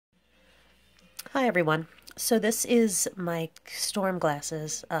Hi everyone. So this is my storm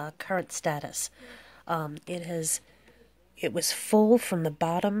glasses current status. It has it was full from the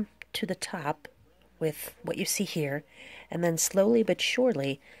bottom to the top with what you see here, and then slowly but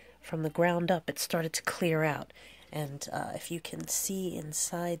surely from the ground up it started to clear out. And if you can see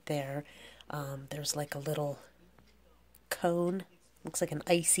inside there, there's like a little cone, looks like an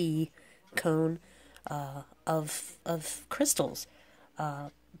icy cone of crystals.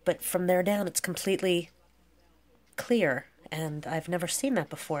 But from there down, it's completely clear, and I've never seen that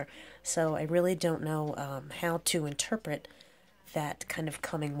before. So I really don't know how to interpret that kind of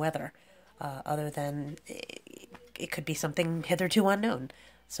coming weather, other than it could be something hitherto unknown.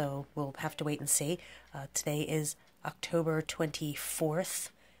 So we'll have to wait and see. Today is October 24th,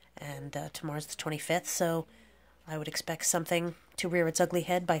 and tomorrow's the 25th, so I would expect something to rear its ugly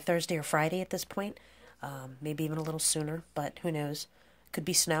head by Thursday or Friday at this point. Maybe even a little sooner, but who knows? Could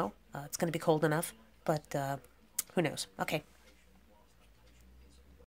be snow. It's going to be cold enough, but who knows? Okay,